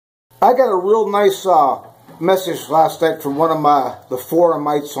I got a real nice message last night from one of the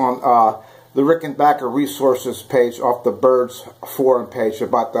forumites on the Rickenbacker Resources page off the Birds forum page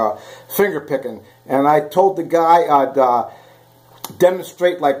about finger picking. And I told the guy I'd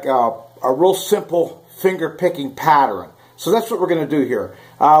demonstrate like a real simple finger picking pattern. So that's what we're going to do here.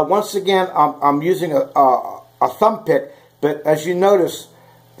 Once again, I'm using a thumb pick, but as you notice,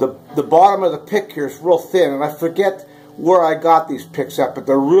 the bottom of the pick here is real thin, and I forget where I got these picks at, but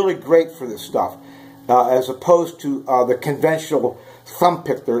they're really great for this stuff, as opposed to the conventional thumb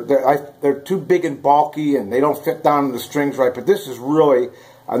pick. They're too big and bulky, and they don't fit down in the strings right. But this is really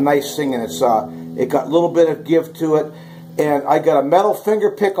a nice thing, and it got a little bit of give to it. And I got a metal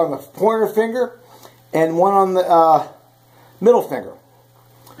finger pick on the pointer finger, and one on the middle finger.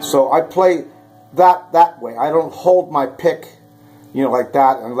 So I play that way. I don't hold my pick, you know, like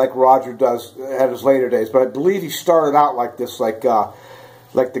that, and like Roger does at his later days. But I believe he started out like this, like the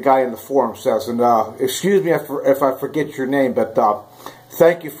guy in the forum says. And excuse me if I forget your name, but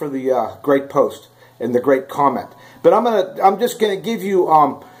thank you for the great post and the great comment. But I'm just gonna give you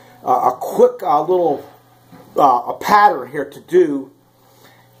a quick little a pattern here to do,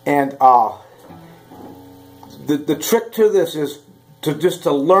 and the trick to this is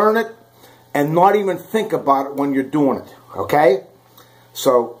to learn it and not even think about it when you're doing it. Okay.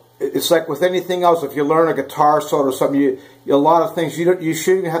 So it's like with anything else. If you learn a guitar solo or something, a lot of things you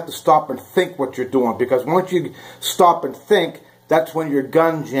shouldn't even have to stop and think what you're doing, because once you stop and think, that's when your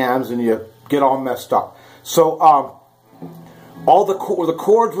gun jams and you get all messed up. So all the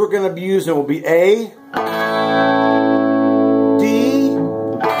chords we're going to be using will be A, D,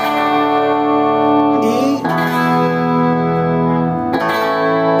 E,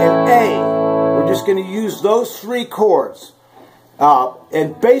 and A. We're just going to use those three chords.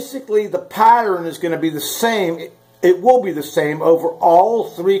 And basically the pattern is going to be the same. It will be the same over all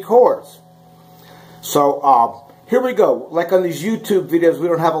three chords. So here we go. Like on these YouTube videos, we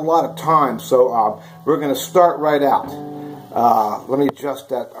don't have a lot of time, so we're going to start right out. Let me adjust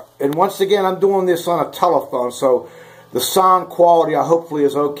that. And once again, I'm doing this on a telephone, so the sound quality hopefully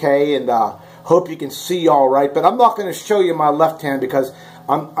is okay, and hope you can see all right. But I'm not going to show you my left hand, because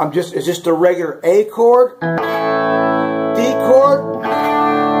it's just a regular A chord, D chord,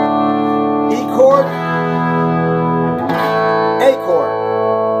 E chord, A chord.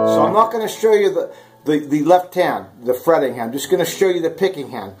 So I'm not going to show you the left hand, the fretting hand. I'm just going to show you the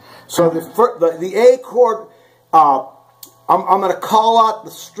picking hand. So the A chord, I'm going to call out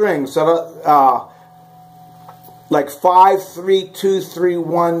the strings that like 5, 3, 2, 3,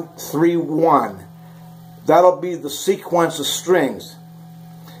 1, 3, 1. That'll be the sequence of strings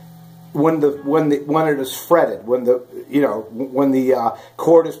when it is fretted, when the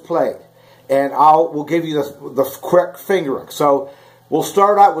chord is played. And we'll give you the correct fingering. So we'll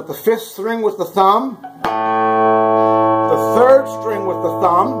start out with the 5th string with the thumb, the 3rd string with the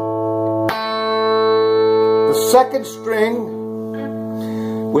thumb, the 2nd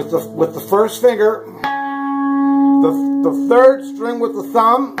string with the 1st finger, the 3rd string with the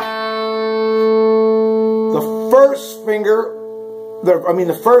thumb, the 1st finger, the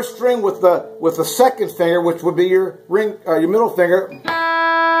 1st string with the 2nd finger, which would be your middle finger.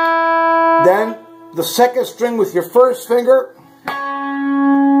 Then the 2nd string with your 1st finger,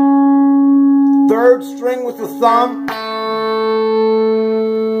 3rd string with the thumb,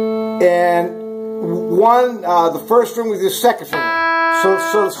 and the 1st string with your 2nd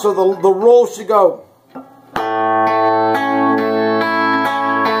finger. So the roll should go.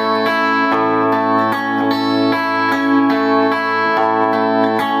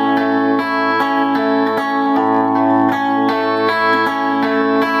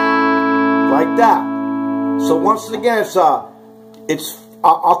 Like that. So once again,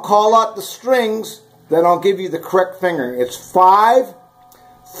 I'll call out the strings, then I'll give you the correct fingering. It's 5,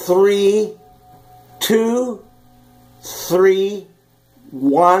 3, 2, 3,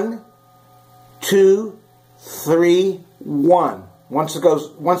 1, 2, 3, 1. Once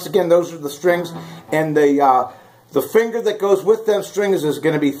again, those are the strings, and the finger that goes with them strings is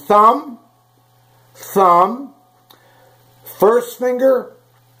going to be thumb, thumb, 1st finger,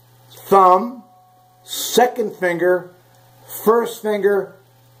 thumb, 2nd finger, 1st finger,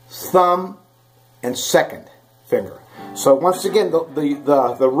 thumb, and 2nd finger. So once again,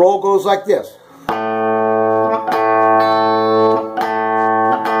 the roll goes like this.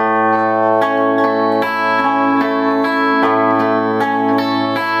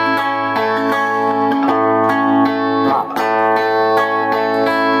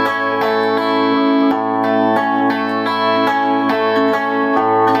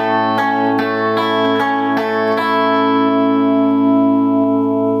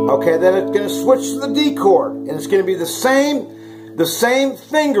 Okay, then it's going to switch to the D chord, and it's going to be the same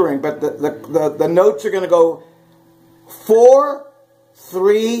fingering, but the notes are going to go 4,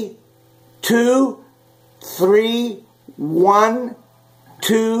 3, 2, 3, 1,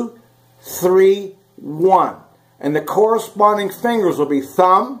 2, 3, 1. And the corresponding fingers will be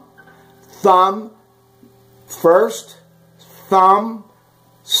thumb, thumb, first, thumb,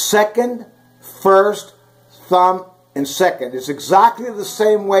 second, first, thumb, and second. It's exactly the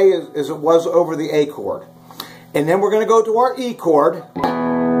same way as it was over the A chord. And then we're going to go to our E chord.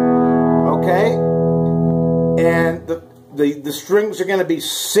 Okay? And the strings are going to be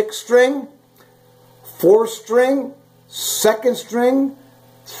 6th string, 4th string, 2nd string,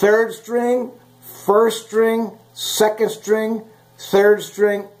 3rd string, 1st string, 2nd string, 3rd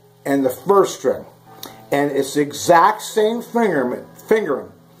string, and the 1st string. And it's the exact same fingering.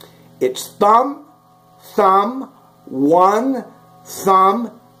 It's thumb, thumb, 1,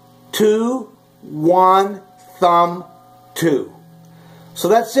 thumb, 2, 1, thumb, 2. So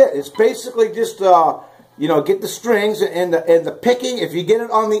that's it. It's basically just you know, get the strings and the picking. If you get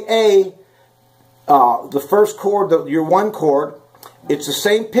it on the A, the first chord, your 1 chord, it's the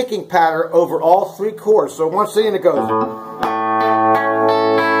same picking pattern over all 3 chords. So once again, it goes.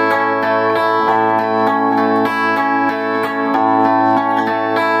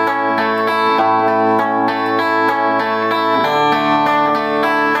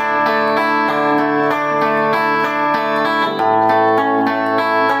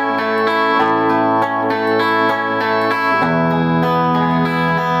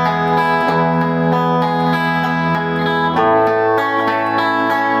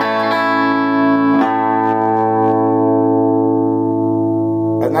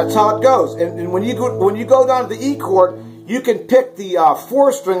 That's how it goes. And when you go down to the E chord, you can pick the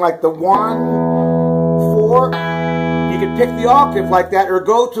 4th string, like the 1, 4. You can pick the octave like that, or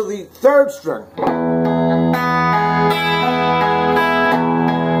go to the 3rd string.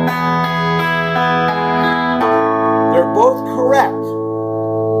 They're both correct.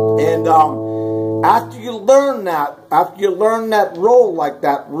 And after you learn that roll like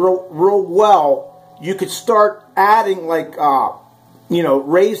that real well, you could start adding, like you know,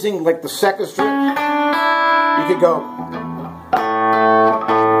 raising like the 2nd string. You could go.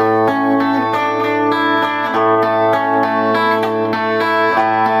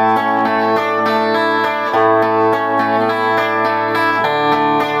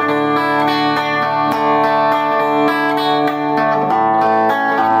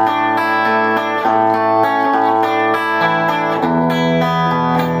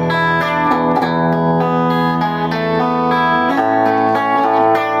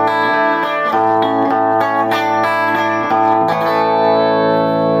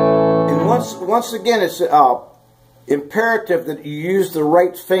 Once again, it's imperative that you use the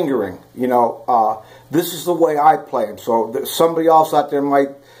right fingering. You know, this is the way I play them. So somebody else out there might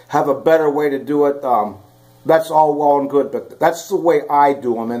have a better way to do it. That's all well and good, but that's the way I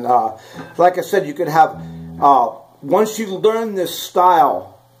do them. And like I said, you could have, once you learn this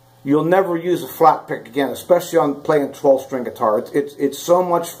style, you'll never use a flat pick again, especially on playing 12-string guitar. It's so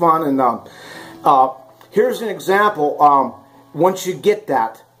much fun. And here's an example. Once you get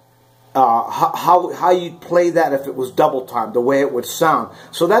that, how you'd play that if it was double time, the way it would sound.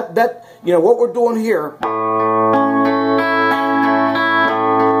 So that you know, what we're doing here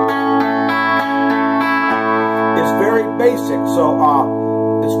is very basic. So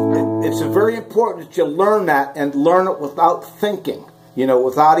it's very important that you learn that, and learn it without thinking. You know,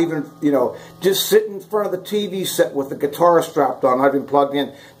 without even, you know, just sitting in front of the TV set with the guitar strapped on, not even plugged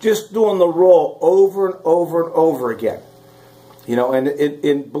in, just doing the roll over and over and over again. You know,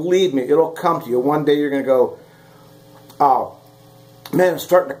 and believe me, it'll come to you. One day you're going to go, oh, man, it's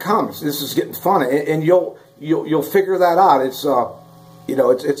starting to come. This is getting fun, and you'll figure that out. It's you know,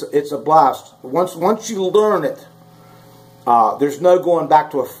 it's a blast. Once you learn it, there's no going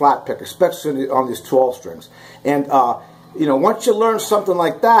back to a flat pick, especially on these 12 strings. And you know, once you learn something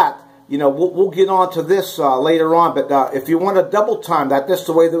like that, you know, we'll get on to this later on. But if you want to double time that, that's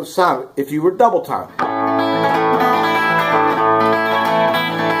the way that would sound if you were double time.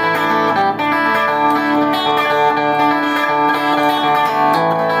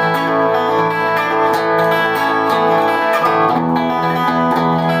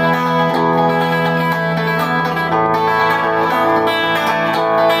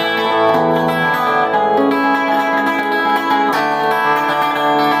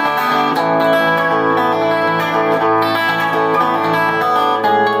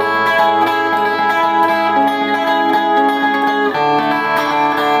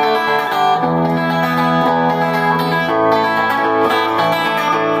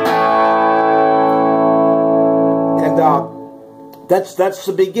 that's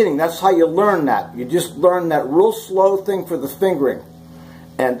the beginning. That's how you learn that. You just learn that real slow thing for the fingering,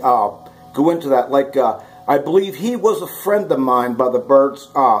 and go into that. Like I believe he was a friend of mine by the Byrds.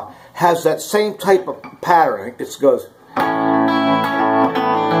 Has that same type of pattern. It goes.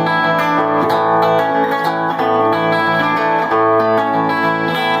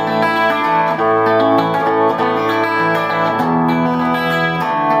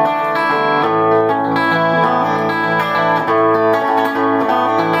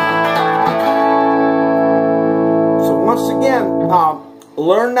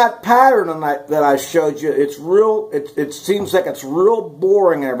 Learn that pattern that I showed you. It's real. It seems like it's real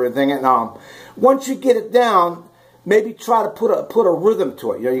boring and everything. And once you get it down, maybe try to put a rhythm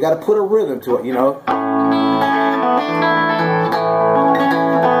to it. You know, you got to put a rhythm to it. You know.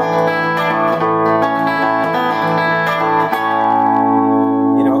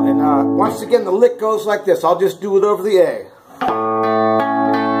 You know, and once again, the lick goes like this. I'll just do it over the A.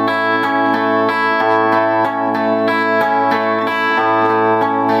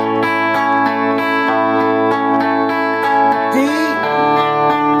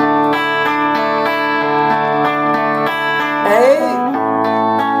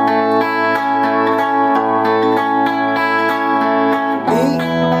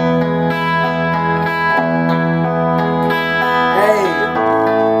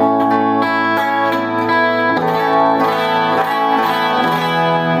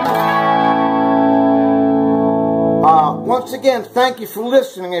 Once again, thank you for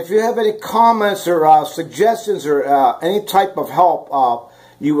listening. If you have any comments or suggestions or any type of help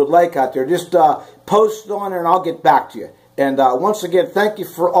you would like out there, just post it on there and I'll get back to you. And once again, thank you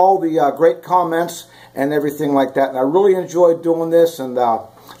for all the great comments and everything like that. And I really enjoyed doing this. And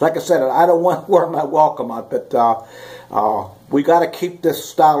like I said, I don't want to wear my welcome out, but we got to keep this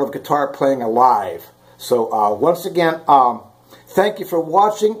style of guitar playing alive. So once again, thank you for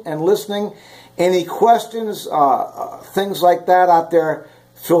watching and listening. Any questions, things like that out there,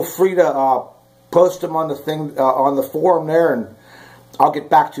 feel free to post them on the forum there, and I'll get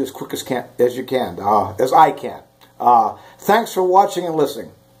back to you as quick as I can. Thanks for watching and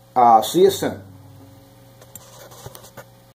listening. See you soon.